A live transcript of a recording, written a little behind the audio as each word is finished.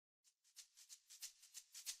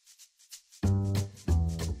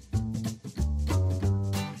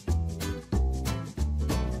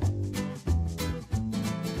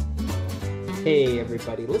Hey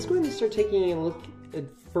everybody, let's go ahead and start taking a look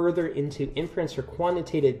further into inference or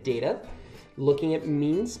quantitative data, looking at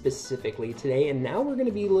means specifically today, and now we're going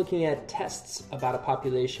to be looking at tests about a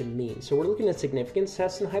population mean. So we're looking at significance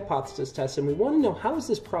tests and hypothesis tests, and we want to know how is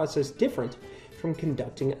this process different from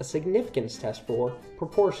conducting a significance test for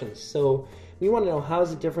proportions. So we want to know how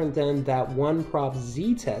is it different than that one prop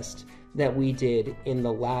z test that we did in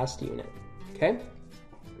the last unit, okay?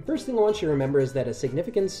 First thing I want you to remember is that a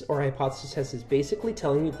significance or hypothesis test is basically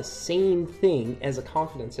telling you the same thing as a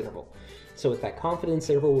confidence interval. So with that confidence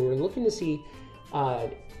interval, we're looking to see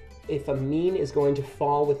if a mean is going to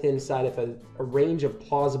fall within inside of a range of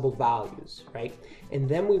plausible values, right? And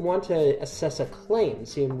then we want to assess a claim.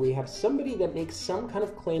 See, we have somebody that makes some kind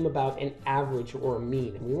of claim about an average or a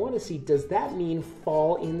mean. And we want to see, does that mean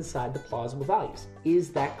fall inside the plausible values? Is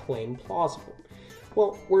that claim plausible?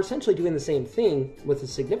 Well, we're essentially doing the same thing with a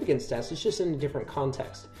significance test, it's just in a different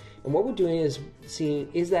context. And what we're doing is seeing,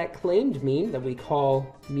 is that claimed mean that we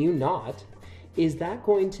call mu naught, is that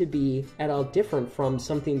going to be at all different from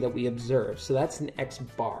something that we observe? So that's an X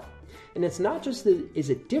bar. And it's not just that, is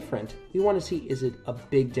it different? We want to see, is it a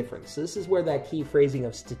big difference? So this is where that key phrasing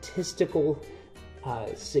of statistical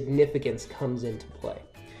significance comes into play.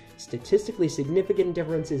 Statistically significant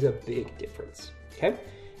difference is a big difference, okay?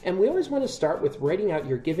 And we always want to start with writing out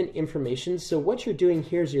your given information. So what you're doing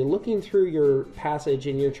here is you're looking through your passage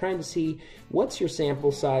and you're trying to see what's your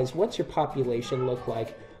sample size, what's your population look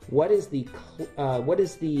like, what is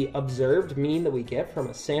the observed mean that we get from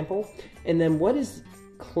a sample, and then what is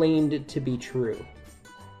claimed to be true.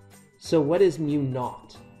 So what is mu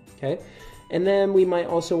naught, okay? And then we might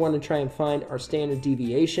also want to try and find our standard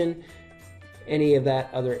deviation, any of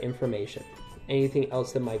that other information. Anything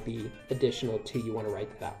else that might be additional to you want to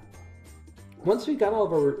write that out. Once we've got all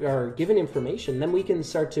of our given information, then we can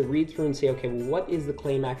start to read through and say, okay, well, what is the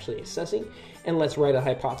claim actually assessing? And let's write a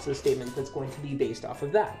hypothesis statement that's going to be based off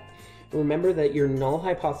of that. Remember that your null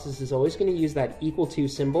hypothesis is always going to use that equal to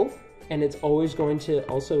symbol, and it's always going to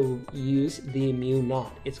also use the mu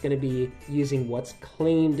naught. It's going to be using what's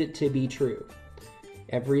claimed to be true.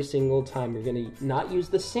 Every single time you're going to not use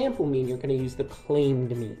the sample mean, you're going to use the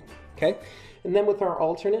claimed mean, okay? And then with our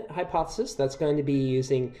alternate hypothesis, that's going to be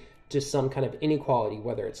using just some kind of inequality,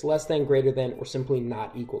 whether it's less than, greater than, or simply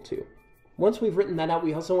not equal to. Once we've written that out,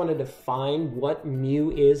 we also want to define what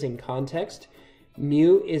mu is in context.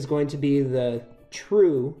 Mu is going to be the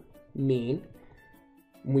true mean.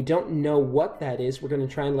 When we don't know what that is, we're going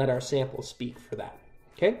to try and let our sample speak for that,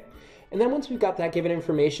 okay? And then once we've got that given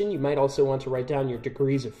information, you might also want to write down your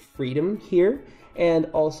degrees of freedom here, and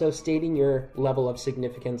also stating your level of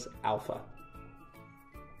significance alpha.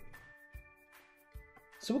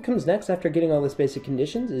 So what comes next after getting all this basic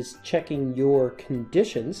conditions is checking your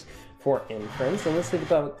conditions for inference. And let's think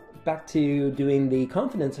about back to doing the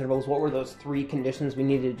confidence intervals. What were those 3 conditions we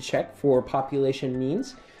needed to check for population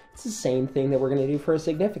means? It's the same thing that we're going to do for a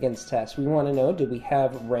significance test. We want to know, do we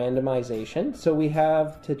have randomization? So we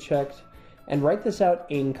have to check and write this out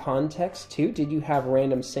in context too. Did you have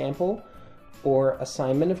random sample or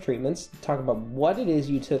assignment of treatments? Talk about what it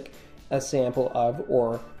is you took a sample of,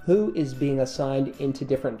 or who is being assigned into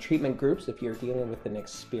different treatment groups if you're dealing with an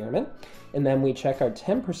experiment. And then we check our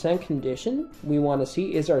 10% condition. We want to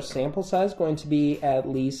see, is our sample size going to be at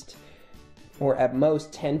least or at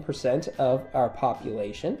most 10% of our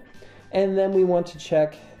population? And then we want to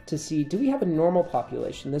check to see, do we have a normal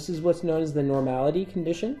population? This is what's known as the normality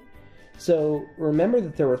condition. So remember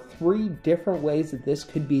that there were 3 different ways that this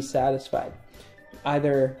could be satisfied.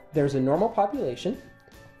 Either there's a normal population,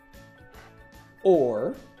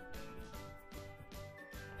 or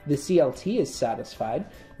the CLT is satisfied.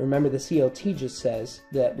 Remember, the CLT just says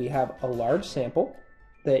that we have a large sample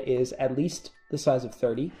that is at least the size of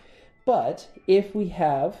 30, but if we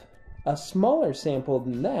have a smaller sample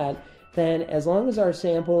than that, then as long as our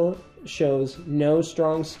sample shows no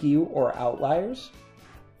strong skew or outliers,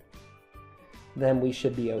 then we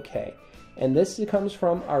should be okay. And this comes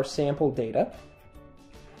from our sample data.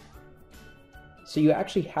 So you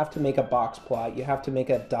actually have to make a box plot, you have to make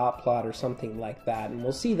a dot plot or something like that, and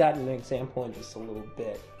we'll see that in an example in just a little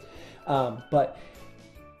bit. But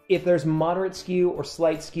if there's moderate skew or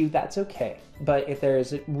slight skew, that's okay. But if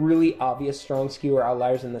there's really obvious strong skew or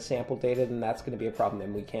outliers in the sample data, then that's going to be a problem,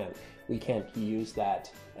 and we can't use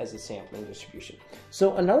that as a sampling distribution.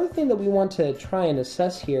 So another thing that we want to try and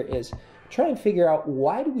assess here is try and figure out,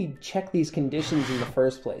 why do we check these conditions in the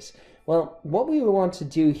first place? Well, what we want to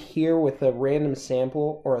do here with a random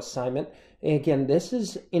sample or assignment, and again, this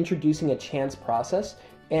is introducing a chance process,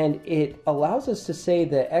 And it allows us to say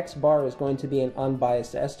that X bar is going to be an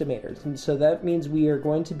unbiased estimator. And so that means we are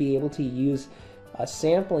going to be able to use a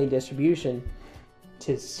sampling distribution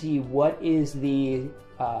to see what is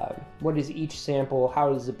each sample,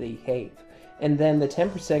 how does it behave. And then the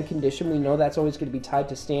 10% condition, we know that's always going to be tied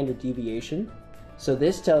to standard deviation. So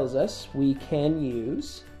this tells us we can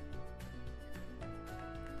use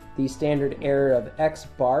the standard error of X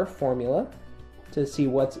bar formula to see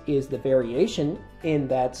what is the variation in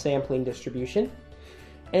that sampling distribution.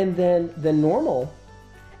 And then the normal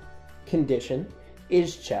condition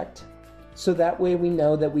is checked. So that way we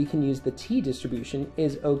know that we can use the t-distribution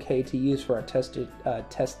is okay to use for our test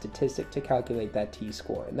statistic to calculate that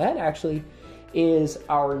t-score. And that actually is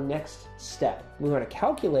our next step. We want to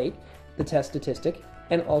calculate the test statistic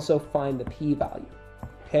and also find the p-value,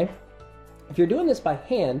 okay? If you're doing this by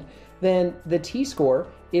hand, then the t-score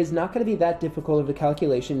is not going to be that difficult of a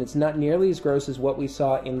calculation. It's not nearly as gross as what we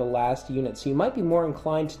saw in the last unit. So you might be more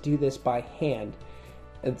inclined to do this by hand.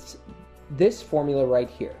 It's this formula right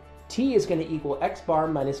here. T is going to equal X bar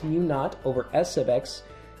minus mu naught over S sub X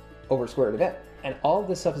over square root of N. And all of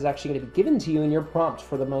this stuff is actually going to be given to you in your prompt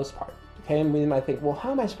for the most part. Okay, and we might think, well,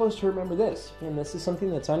 how am I supposed to remember this? And this is something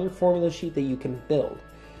that's on your formula sheet that you can build.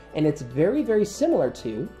 And it's very, very similar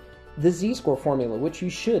to the z-score formula, which you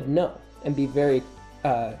should know and be very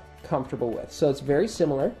comfortable with. So it's very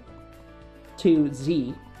similar to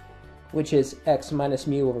z, which is x minus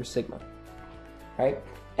mu over sigma, right?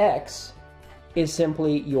 X is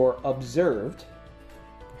simply your observed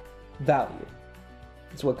value.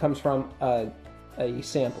 It's what comes from a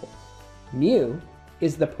sample. Mu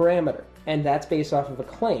is the parameter, and that's based off of a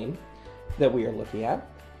claim that we are looking at.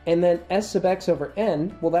 And then S sub x over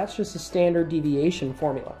n, well, that's just a standard deviation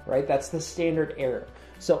formula, right? That's the standard error.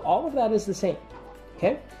 So all of that is the same,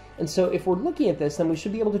 okay? And so if we're looking at this, then we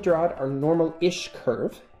should be able to draw out our normal-ish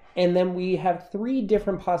curve. And then we have three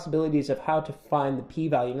different possibilities of how to find the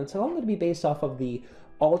p-value. And it's all going to be based off of the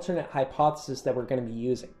alternate hypothesis that we're going to be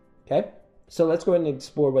using, okay? So let's go ahead and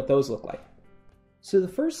explore what those look like. So the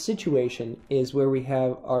first situation is where we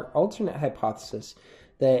have our alternate hypothesis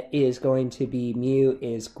that is going to be mu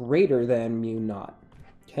is greater than mu naught,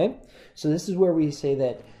 okay? So this is where we say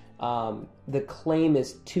that the claim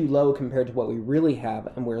is too low compared to what we really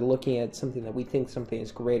have, and we're looking at something that we think something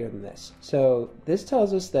is greater than this. So this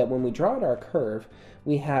tells us that when we draw out our curve,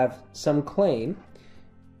 we have some claim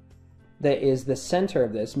that is the center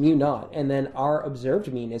of this, mu naught, and then our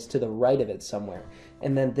observed mean is to the right of it somewhere.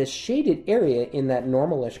 And then this shaded area in that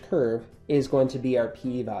normalish curve is going to be our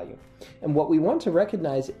p-value. And what we want to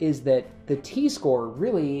recognize is that the t-score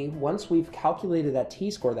really, once we've calculated that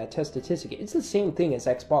t-score, that test statistic, it's the same thing as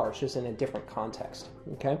x bar, it's just in a different context,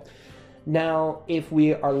 okay? Now, if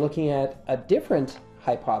we are looking at a different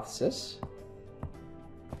hypothesis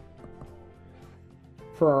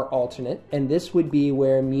for our alternate, and this would be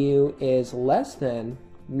where mu is less than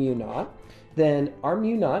mu naught, then our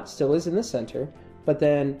mu naught still is in the center, but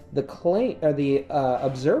then the claim or the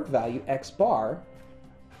observed value x bar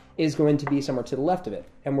is going to be somewhere to the left of it,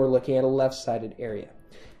 and we're looking at a left-sided area.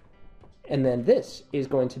 And then this is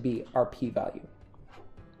going to be our p-value.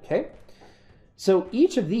 Okay? So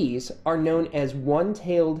each of these are known as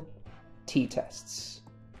one-tailed t-tests,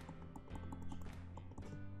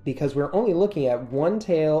 because we're only looking at one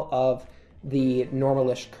tail of the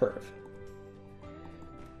normalish curve.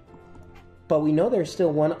 But we know there's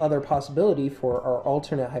still one other possibility for our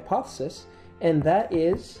alternate hypothesis, and that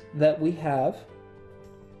is that we have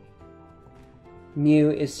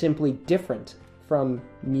mu is simply different from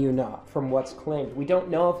mu naught, from what's claimed. We don't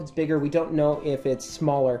know if it's bigger, we don't know if it's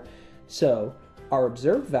smaller, so our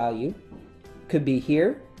observed value could be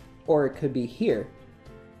here, or it could be here.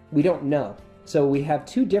 We don't know. So we have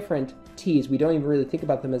two different t's. We don't even really think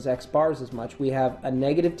about them as x bars as much. We have a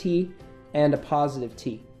negative t and a positive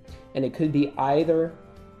t. And it could be either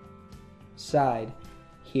side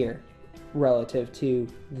here relative to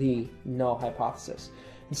the null hypothesis.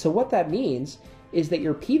 And so what that means is that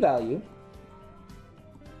your p-value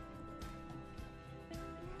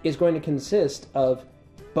is going to consist of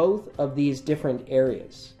both of these different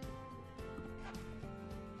areas.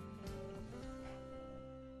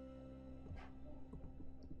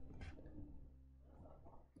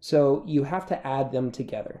 So you have to add them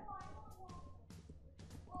together.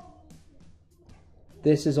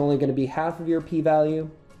 This is only going to be half of your p-value,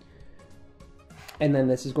 and then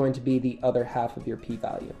this is going to be the other half of your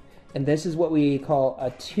p-value. And this is what we call a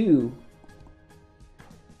two-sided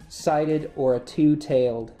or a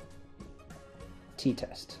two-tailed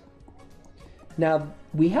t-test. Now,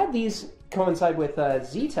 we had these coincide with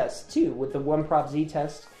z-tests too, with the one-prop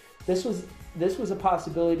z-test This was a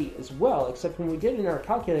possibility as well, except when we did it in our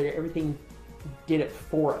calculator, everything did it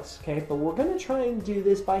for us, okay? But we're gonna try and do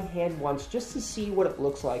this by hand once just to see what it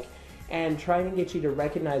looks like and try and get you to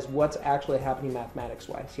recognize what's actually happening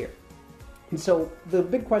mathematics-wise here. And so the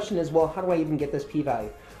big question is, well, how do I even get this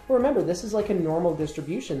p-value? Well, remember, this is like a normal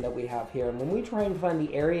distribution that we have here. And when we try and find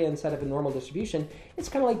the area inside of a normal distribution, it's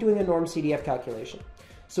kind of like doing a norm CDF calculation.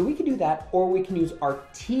 So we can do that, or we can use our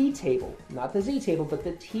t-table, not the z-table, but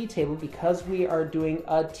the t-table, because we are doing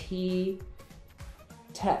a t-test.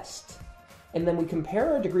 And then we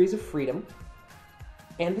compare our degrees of freedom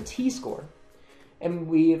and the t-score, and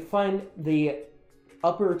we find the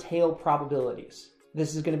upper tail probabilities.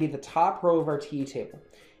 This is going to be the top row of our t-table.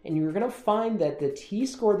 And you're going to find that the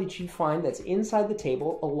t-score that you find that's inside the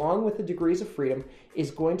table, along with the degrees of freedom, is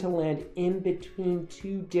going to land in between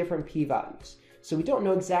two different p-values. So we don't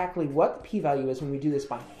know exactly what the p-value is when we do this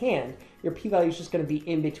by hand. Your p-value is just going to be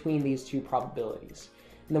in between these two probabilities.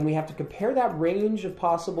 And then we have to compare that range of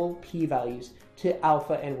possible p-values to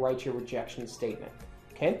alpha and write your rejection statement.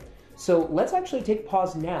 Okay? So let's actually take a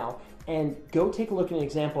pause now and go take a look at an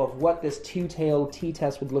example of what this two-tailed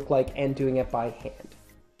t-test would look like and doing it by hand.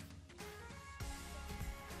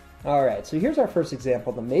 Alright, so here's our first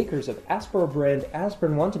example. The makers of Aspro brand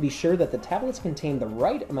aspirin want to be sure that the tablets contain the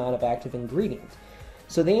right amount of active ingredient.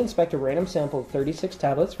 So they inspect a random sample of 36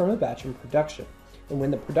 tablets from a batch in production. And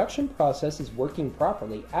when the production process is working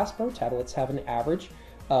properly, Aspro tablets have an average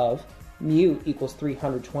of mu equals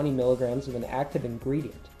 320 milligrams of an active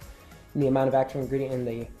ingredient. And the amount of active ingredient in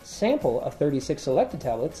the sample of 36 selected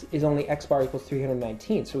tablets is only x bar equals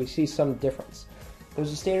 319, so we see some difference.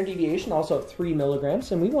 There's a standard deviation also of 3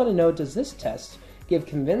 milligrams, and we want to know, does this test give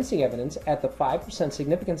convincing evidence at the 5%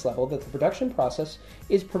 significance level that the production process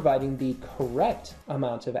is providing the correct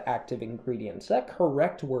amount of active ingredients? That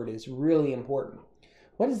correct word is really important.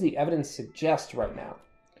 What does the evidence suggest right now?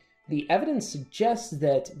 The evidence suggests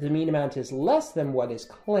that the mean amount is less than what is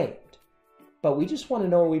claimed, but we just want to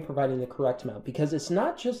know, are we providing the correct amount? Because it's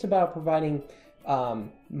not just about providing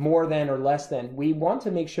more than or less than. We want to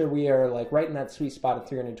make sure we are like right in that sweet spot of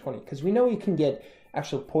 320, because we know you can get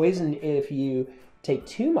actual poisoned if you take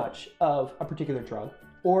too much of a particular drug,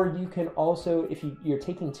 or you can also, if you're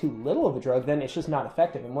taking too little of a drug, then it's just not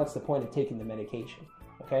effective, and what's the point of taking the medication?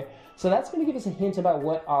 Okay, so that's going to give us a hint about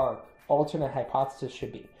what our alternate hypothesis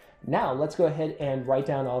should be. Now let's go ahead and write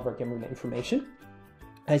down all of our given information.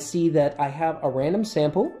 I see that I have a random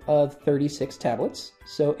sample of 36 tablets,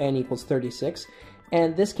 so n equals 36,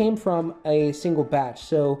 and this came from a single batch,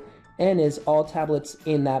 so n is all tablets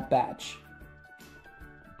in that batch.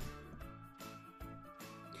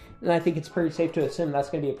 And I think it's pretty safe to assume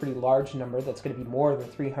that's going to be a pretty large number. That's going to be more than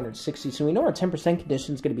 360, so we know our 10%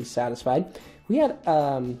 condition is going to be satisfied. We had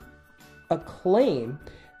a claim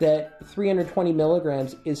that 320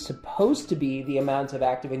 milligrams is supposed to be the amount of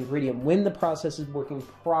active ingredient when the process is working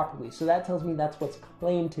properly. So that tells me that's what's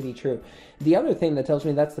claimed to be true. The other thing that tells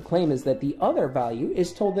me that's the claim is that the other value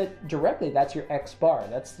is told that directly that's your X bar.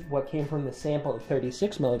 That's what came from the sample of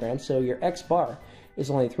 36 milligrams. So your X bar is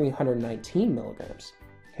only 319 milligrams.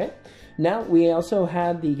 Okay. Now we also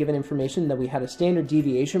had the given information that we had a standard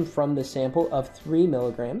deviation from the sample of 3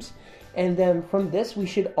 milligrams. And then from this, we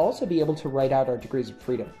should also be able to write out our degrees of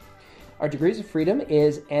freedom. Our degrees of freedom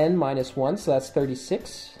is n minus 1, so that's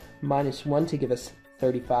 36, minus 1 to give us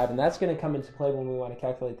 35. And that's going to come into play when we want to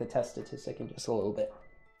calculate the test statistic in just a little bit.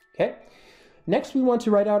 Okay. Next, we want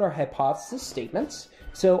to write out our hypothesis statements.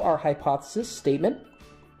 So our hypothesis statement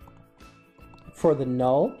for the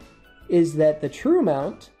null is that the true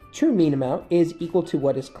mean amount is equal to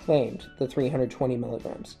what is claimed, the 320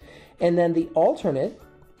 milligrams. And then the alternate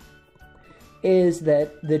is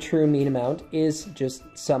that the true mean amount is just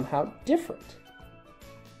somehow different.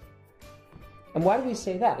 And why do we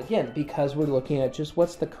say that? Again, because we're looking at just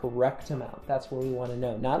what's the correct amount. That's what we want to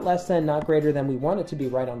know. Not less than, not greater than. We want it to be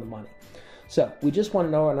right on the money. So we just want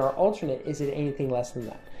to know in our alternate, is it anything less than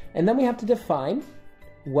that? And then we have to define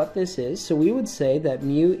what this is. So we would say that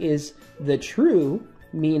mu is the true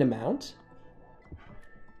mean amount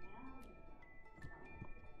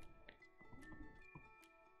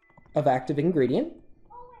of active ingredient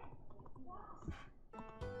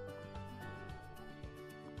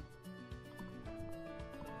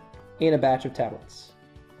in a batch of tablets.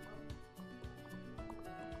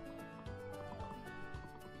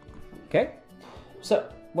 Okay, so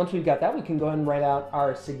once we've got that, we can go ahead and write out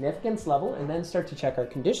our significance level and then start to check our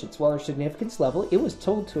conditions. Well, our significance level, it was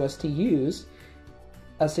told to us to use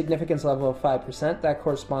a significance level of 5%. That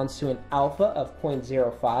corresponds to an alpha of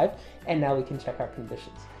 0.05, and now we can check our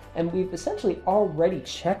conditions. And we've essentially already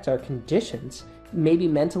checked our conditions maybe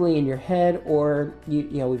mentally in your head, or you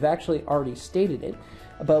know, we've actually already stated it,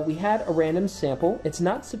 but we had a random sample. It's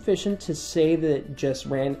not sufficient to say that just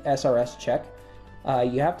ran SRS check.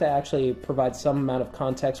 You have to actually provide some amount of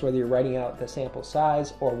context, whether you're writing out the sample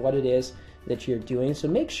size or what it is that you're doing. So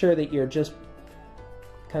make sure that you're just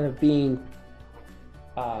kind of being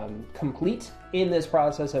complete in this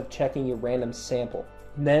process of checking your random sample.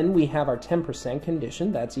 Then we have our 10%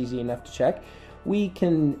 condition. That's easy enough to check. We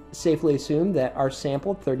can safely assume that our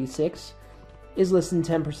sample, 36, is less than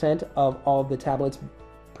 10% of all the tablets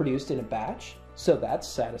produced in a batch. So that's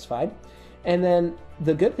satisfied. And then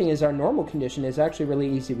the good thing is our normal condition is actually really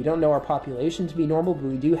easy. We don't know our population to be normal, but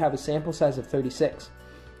we do have a sample size of 36.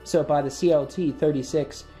 So by the CLT,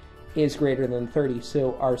 36 is greater than 30.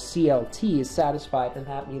 So our CLT is satisfied, and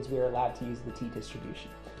that means we are allowed to use the t-distribution.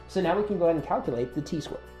 So now we can go ahead and calculate the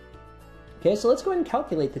t-score. Okay, so let's go ahead and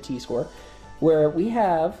calculate the t-score, where we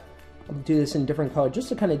have, I'll do this in different color just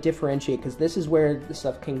to kind of differentiate, because this is where the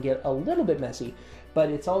stuff can get a little bit messy, but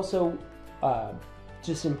it's also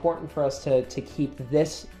just important for us to keep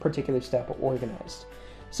this particular step organized.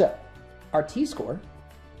 So our t-score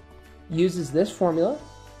uses this formula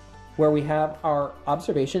where we have our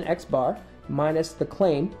observation x bar minus the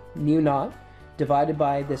claim mu naught divided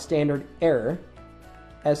by the standard error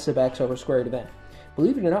s sub x over square root of n.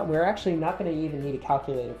 Believe it or not, we're actually not going to even need a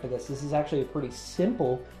calculator for this. This is actually a pretty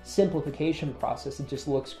simple simplification process. It just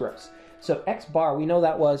looks gross. So x bar, we know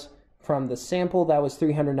that was from the sample, that was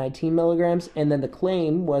 319 milligrams, and then the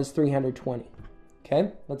claim was 320.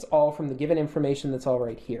 Okay, that's all from the given information. That's all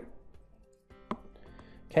right here.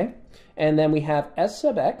 Okay, and then we have s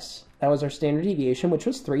sub x, that was our standard deviation, which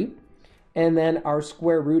was 3, and then our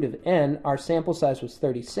square root of n, our sample size was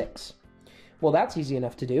 36. Well, that's easy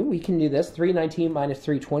enough to do. We can do this. 319 minus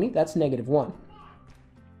 320, that's -1.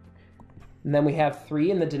 And then we have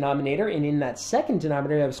 3 in the denominator, and in that second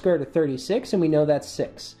denominator we have a square root of 36, and we know that's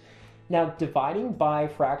 6. Now, dividing by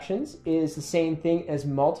fractions is the same thing as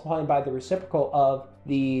multiplying by the reciprocal of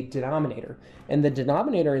the denominator. And the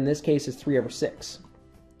denominator in this case is 3 over 6.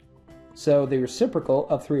 So the reciprocal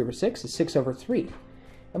of 3 over 6 is 6 over 3.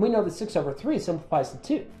 And we know that 6 over 3 simplifies to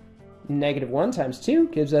 2. -1 times 2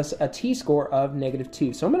 gives us a t-score of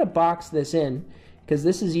 -2. So I'm going to box this in because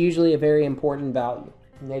this is usually a very important value.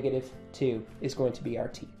 -2 is going to be our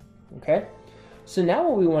t. Okay? So now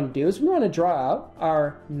what we want to do is we want to draw out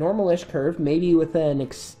our normal-ish curve, maybe with an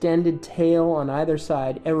extended tail on either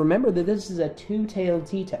side. And remember that this is a two-tailed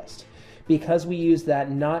t-test because we use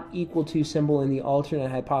that not equal to symbol in the alternate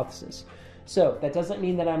hypothesis. So that doesn't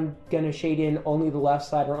mean that I'm going to shade in only the left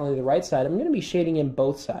side or only the right side. I'm going to be shading in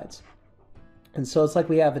both sides. And so it's like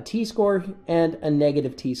we have a t-score and a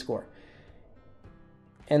negative t-score.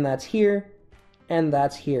 And that's here, and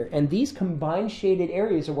that's here. And these combined shaded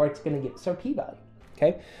areas are where it's going to give us our p-value.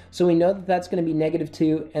 Okay? So we know that that's going to be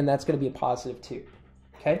 -2, and that's going to be a +2.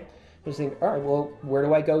 Okay? Just think, all right, well, where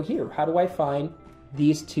do I go here? How do I find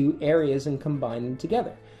these two areas and combine them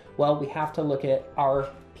together? Well, we have to look at our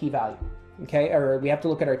p-value. Okay, or we have to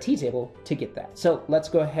look at our t-table to get that. So let's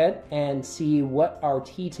go ahead and see what our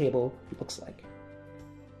t-table looks like.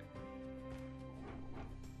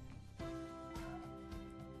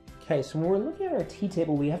 Okay, so when we're looking at our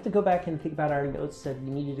t-table, we have to go back and think about our notes that we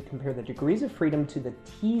needed to compare the degrees of freedom to the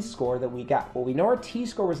t-score that we got. Well, we know our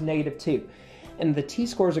t-score was -2, and the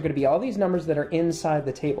t-scores are going to be all these numbers that are inside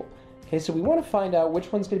the table. Okay, so we want to find out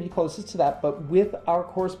which one's going to be closest to that, but with our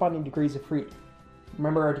corresponding degrees of freedom.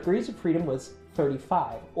 Remember, our degrees of freedom was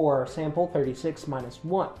 35, or our sample 36 minus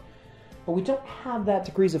 1. But we don't have that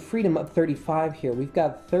degrees of freedom of 35 here. We've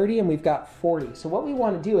got 30 and we've got 40. So what we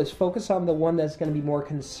want to do is focus on the one that's going to be more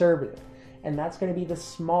conservative. And that's going to be the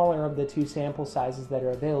smaller of the two sample sizes that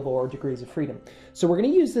are available, or degrees of freedom. So we're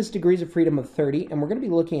going to use this degrees of freedom of 30, and we're going to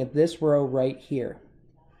be looking at this row right here.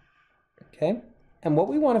 Okay? And what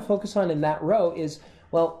we want to focus on in that row is,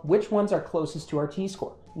 well, which ones are closest to our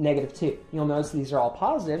t-score? -2. You'll notice these are all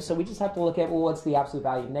positive, so we just have to look at, well, what's the absolute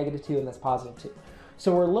value? -2, and that's +2.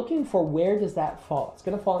 So we're looking for where does that fall? It's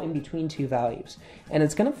going to fall in between two values. And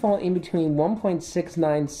it's going to fall in between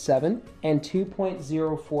 1.697 and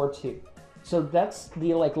 2.042. So that's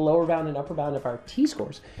the lower bound and upper bound of our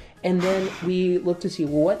t-scores. And then we look to see,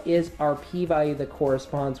 well, what is our p-value that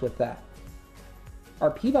corresponds with that?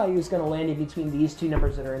 Our p-value is going to land in between these two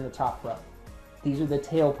numbers that are in the top row. These are the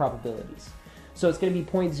tail probabilities. So it's going to be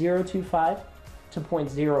 0.025 to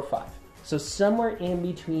 0.05. So somewhere in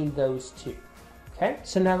between those two. Okay,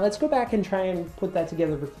 so now let's go back and try and put that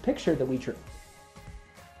together with the picture that we drew.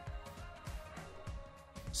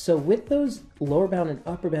 So with those lower bound and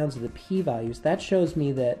upper bounds of the p-values, that shows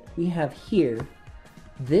me that we have here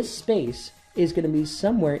this space is going to be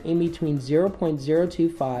somewhere in between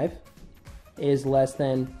 0.025 is less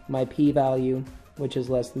than my p-value, which is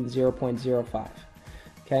less than 0.05.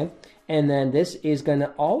 Okay, and then this is going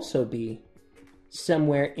to also be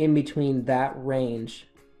somewhere in between that range.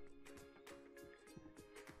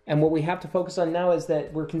 And what we have to focus on now is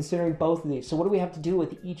that we're considering both of these. So what do we have to do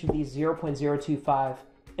with each of these 0.025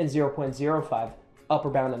 and 0.05 upper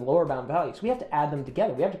bound and lower bound values? We have to add them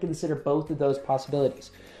together. We have to consider both of those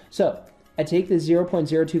possibilities. So I take the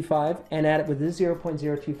 0.025 and add it with this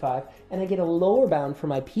 0.025, and I get a lower bound for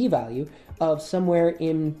my p-value of somewhere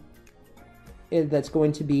in that's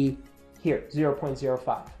going to be here,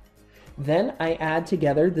 0.05. Then I add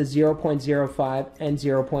together the 0.05 and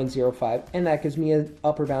 0.05, and that gives me an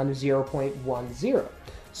upper bound of 0.10.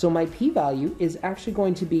 So my p-value is actually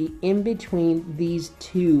going to be in between these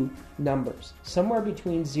two numbers, somewhere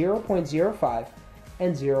between 0.05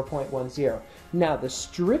 and 0.10. Now, the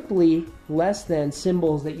strictly less than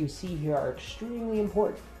symbols that you see here are extremely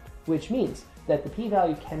important, which means that the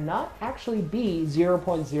p-value cannot actually be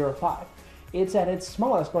 0.05. It's at its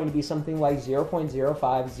smallest going to be something like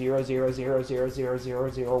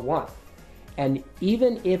 0.0500000001. And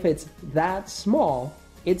even if it's that small,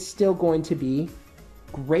 it's still going to be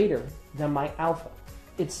greater than my alpha.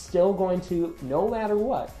 It's still going to, no matter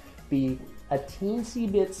what, be a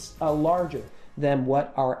teensy bit larger than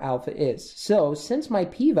what our alpha is. So since my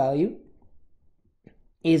p-value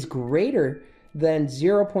is greater than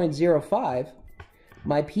 0.05,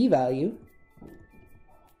 my p-value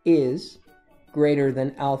is greater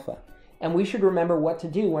than alpha. And we should remember what to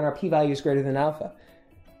do when our p-value is greater than alpha.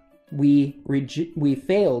 We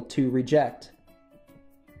fail to reject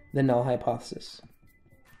the null hypothesis.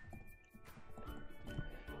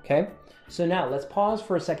 Okay, so now let's pause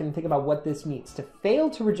for a second and think about what this means. To fail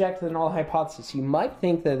to reject the null hypothesis, you might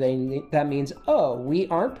think that that means, oh, we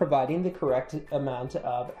aren't providing the correct amount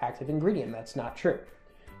of active ingredient. That's not true.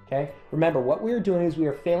 Okay, remember what we are doing is we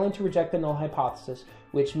are failing to reject the null hypothesis,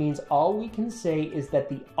 which means all we can say is that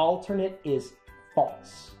the alternate is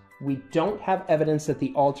false. We don't have evidence that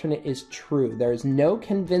the alternate is true. There is no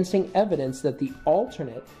convincing evidence that the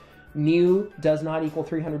alternate, mu does not equal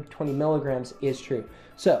 320 milligrams, is true.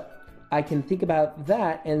 So I can think about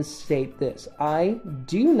that and state this. I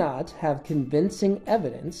do not have convincing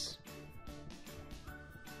evidence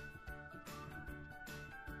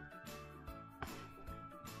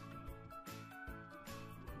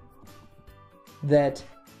that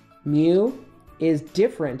mu is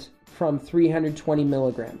different from 320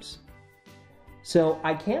 milligrams. So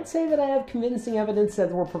I can't say that I have convincing evidence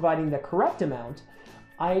that we're providing the correct amount.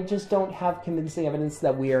 I just don't have convincing evidence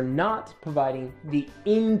that we are not providing the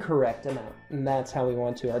incorrect amount. And that's how we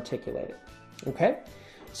want to articulate it. Okay?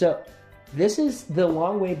 So this is the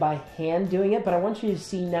long way by hand doing it, but I want you to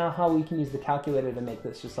see now how we can use the calculator to make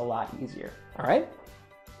this just a lot easier. All right?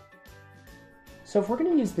 So if we're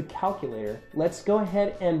going to use the calculator, let's go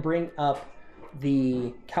ahead and bring up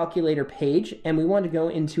the calculator page, and we want to go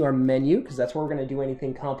into our menu because that's where we're going to do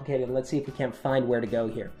anything complicated. Let's see if we can't find where to go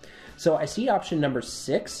here. So I see option number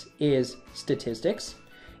 6 is statistics,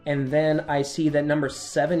 and then I see that number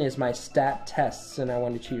 7 is my stat tests, and I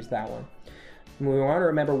want to choose that one. And we want to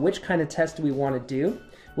remember which kind of test do we want to do.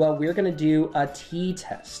 Well, we're going to do a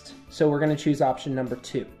t-test, so we're going to choose option number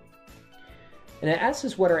 2. And it asks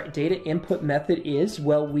us what our data input method is.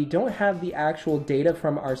 Well, we don't have the actual data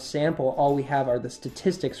from our sample. All we have are the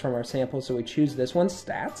statistics from our sample. So we choose this one,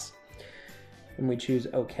 stats, and we choose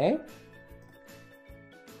OK.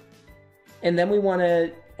 And then we want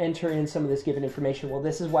to enter in some of this given information. Well,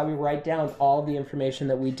 this is why we write down all the information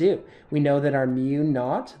that we do. We know that our mu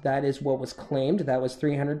naught, that is what was claimed, that was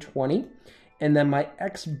 320. And then my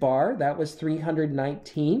x bar, that was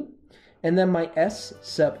 319. And then my s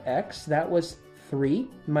sub x, that was 3.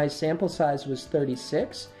 My sample size was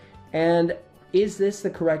 36. And is this the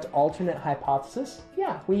correct alternate hypothesis?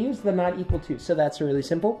 Yeah, we use the not equal to, so that's really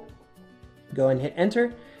simple. Go and hit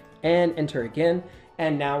enter, and enter again,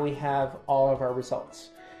 and now we have all of our results.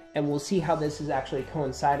 And we'll see how this is actually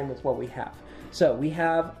coinciding with what we have. So we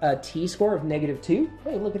have a t-score of -2.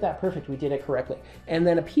 Hey, look at that, perfect, we did it correctly. And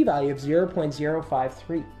then a p-value of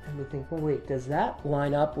 0.053. And we think, well, wait, does that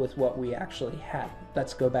line up with what we actually had?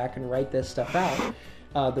 Let's go back and write this stuff out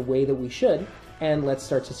the way that we should, and let's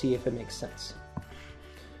start to see if it makes sense.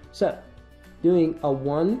 So, doing a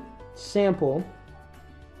one sample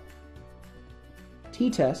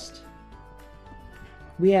t-test,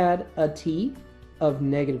 we had a t of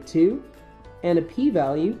 -2 and a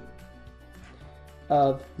p-value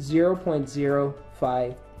of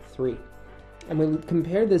 0.053. And we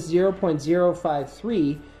compare this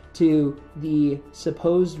 0.053 to the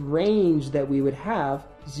supposed range that we would have,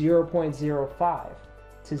 0.05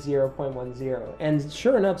 to 0.10. And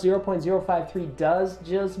sure enough, 0.053 does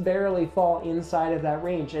just barely fall inside of that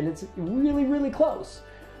range, and it's really, really close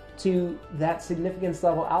to that significance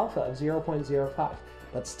level alpha of 0.05.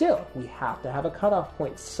 But still, we have to have a cutoff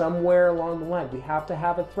point somewhere along the line. We have to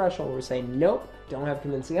have a threshold where we're saying, nope, don't have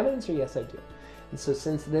convincing evidence, or yes, I do. And so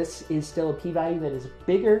since this is still a p-value that is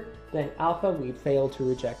bigger than alpha, we fail to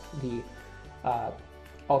reject the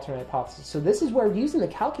alternate hypothesis. So this is where using the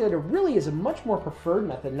calculator really is a much more preferred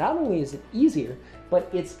method. Not only is it easier, but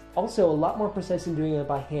it's also a lot more precise than doing it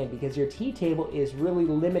by hand, because your t-table is really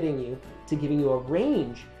limiting you to giving you a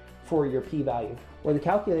range for your p-value, where the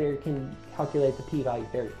calculator can calculate the p-value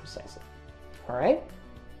very precisely. All right?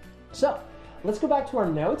 So let's go back to our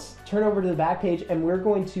notes, turn over to the back page, and we're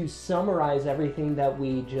going to summarize everything that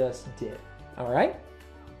we just did. All right?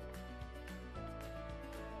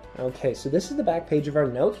 Okay, so this is the back page of our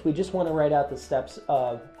notes. We just want to write out the steps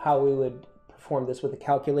of how we would perform this with a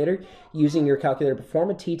calculator. Using your calculator to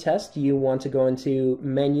perform a t-test, you want to go into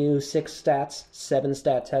menu, 6 stats, 7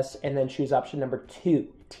 stat tests, and then choose option number 2,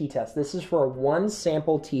 t-test. This is for a 1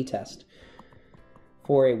 sample t-test.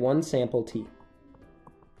 For a 1 sample t.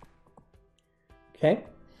 Okay?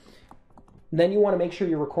 Then you want to make sure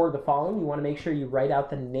you record the following. You want to make sure you write out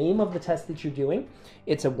the name of the test that you're doing.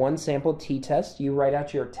 It's a 1 sample t-test. You write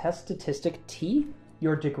out your test statistic t,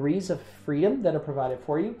 your degrees of freedom that are provided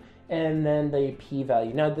for you, and then the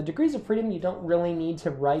p-value. Now, the degrees of freedom, you don't really need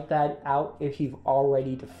to write that out if you've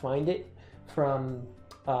already defined it from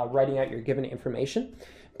writing out your given information.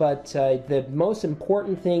 But the most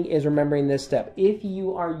important thing is remembering this step. If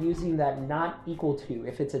you are using that not equal to,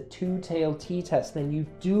 if it's a 2-tailed t-test, then you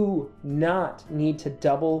do not need to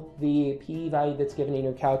double the p-value that's given in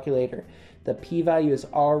your calculator. The p-value is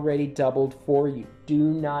already doubled for you. Do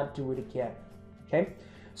not do it again. Okay?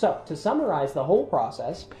 So, to summarize the whole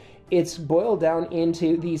process, it's boiled down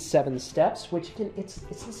into these 7 steps, which it's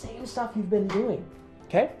the same stuff you've been doing.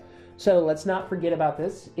 Okay? So let's not forget about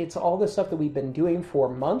this. It's all the stuff that we've been doing for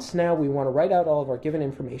months now. We want to write out all of our given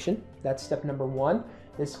information. That's step number 1.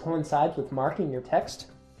 This coincides with marking your text.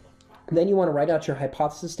 Then you want to write out your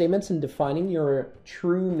hypothesis statements and defining your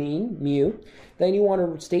true mean, mu. Then you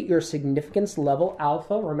want to state your significance level,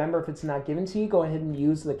 alpha. Remember, if it's not given to you, go ahead and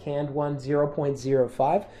use the canned one,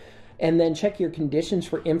 0.05. And then check your conditions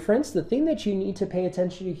for inference. The thing that you need to pay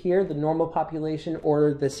attention to here, the normal population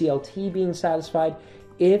or the CLT being satisfied.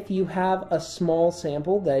 If you have a small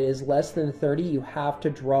sample that is less than 30, you have to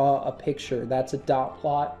draw a picture. That's a dot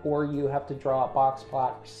plot, or you have to draw a box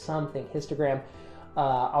plot or something, histogram.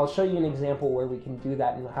 I'll show you an example where we can do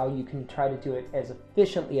that and how you can try to do it as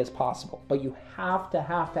efficiently as possible. But you have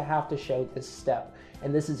to show this step.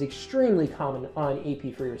 And this is extremely common on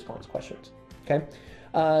AP free response questions. Okay.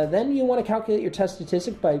 Then you want to calculate your test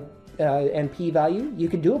statistic by and p-value. You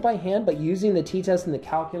can do it by hand, but using the t-test and the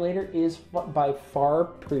calculator is by far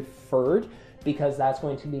preferred, because that's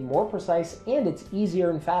going to be more precise and it's easier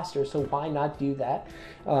and faster, so why not do that?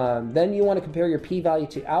 Then you want to compare your p-value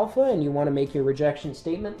to alpha, and you want to make your rejection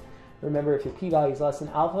statement. Remember, if your p-value is less than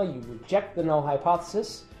alpha, you reject the null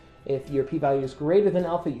hypothesis. If your p-value is greater than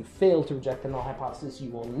alpha, you fail to reject the null hypothesis. You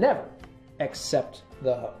will never accept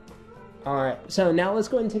the hope. All right, so now let's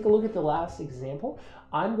go ahead and take a look at the last example.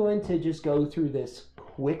 I'm going to just go through this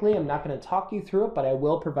quickly. I'm not going to talk you through it, but I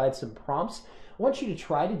will provide some prompts. I want you to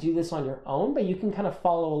try to do this on your own, but you can kind of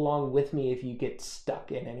follow along with me if you get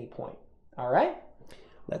stuck at any point. All right,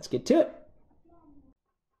 let's get to it.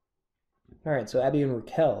 All right, so Abby and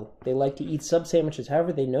Raquel, they like to eat sub sandwiches.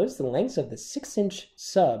 However, they notice the lengths of the 6-inch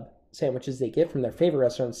sub sandwiches they get from their favorite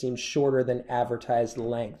restaurant seem shorter than advertised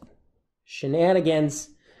length. Shenanigans.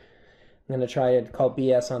 I'm going to try to call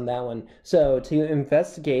BS on that one. So to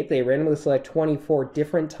investigate, they randomly select 24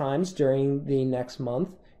 different times during the next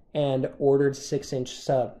month and ordered 6-inch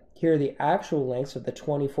sub. Here are the actual lengths of the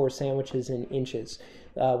 24 sandwiches in inches.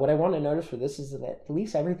 What I want to notice for this is that at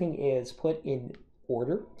least everything is put in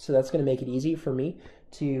order. So that's going to make it easy for me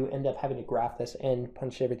to end up having to graph this and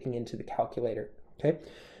punch everything into the calculator. Okay.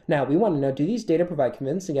 Now, we want to know, do these data provide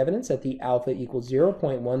convincing evidence at the alpha equals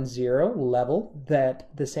 0.10 level that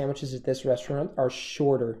the sandwiches at this restaurant are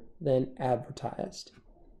shorter than advertised?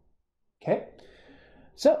 Okay,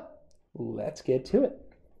 so let's get to it.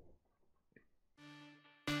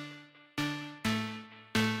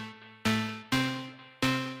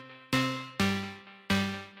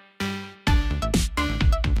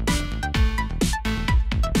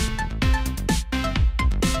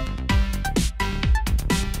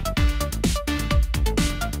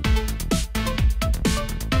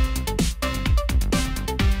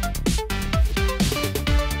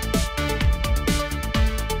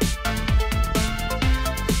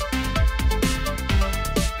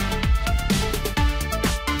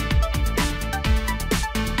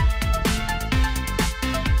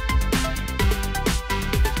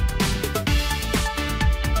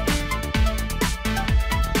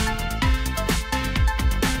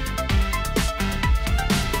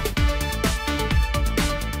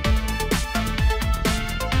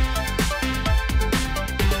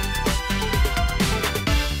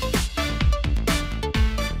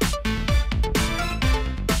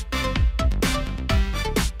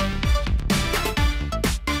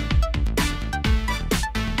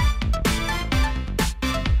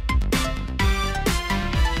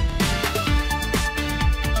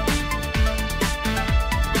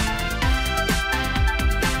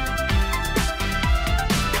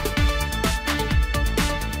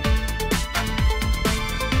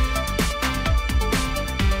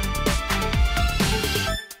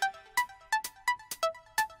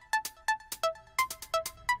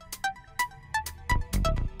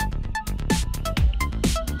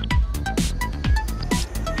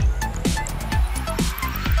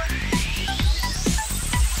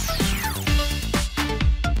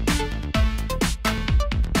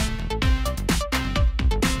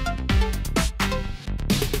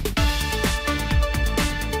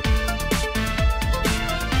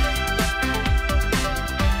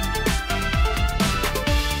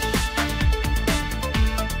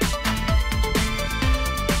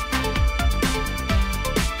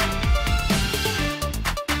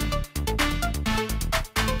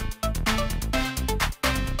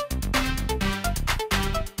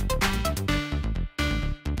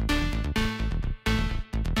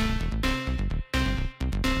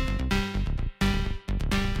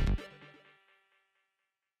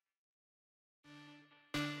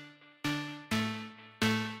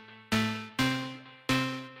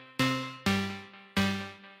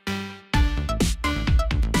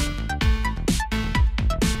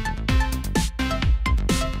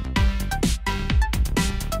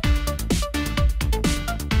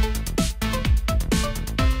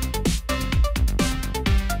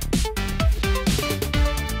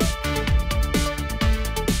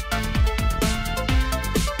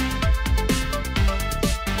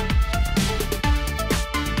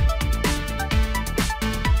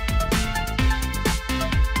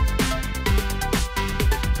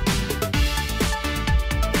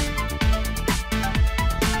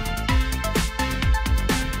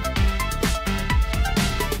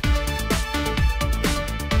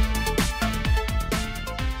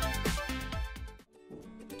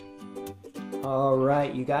 All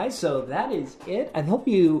right, you guys, so that is it. I hope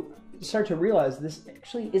you start to realize this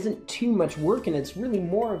actually isn't too much work, and it's really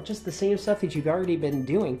more of just the same stuff that you've already been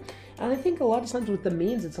doing. And I think a lot of times with the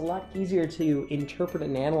means, it's a lot easier to interpret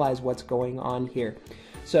and analyze what's going on here.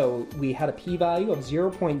 So we had a p-value of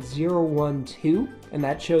 0.012, and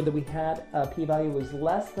that showed that we had a p-value was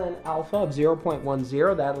less than alpha of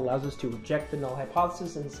 0.10. That allows us to reject the null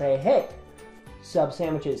hypothesis and say, hey, sub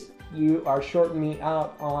sandwiches, you are shorting me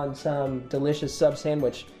out on some delicious sub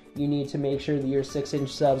sandwich. You need to make sure that your 6-inch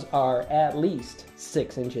subs are at least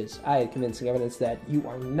 6 inches. I had convincing evidence that you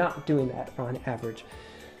are not doing that on average.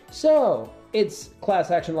 So it's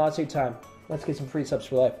class action lawsuit time. Let's get some free subs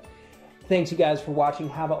for life. Thanks you guys for watching.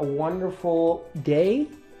 Have a wonderful day.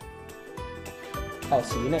 I'll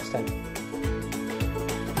see you next time.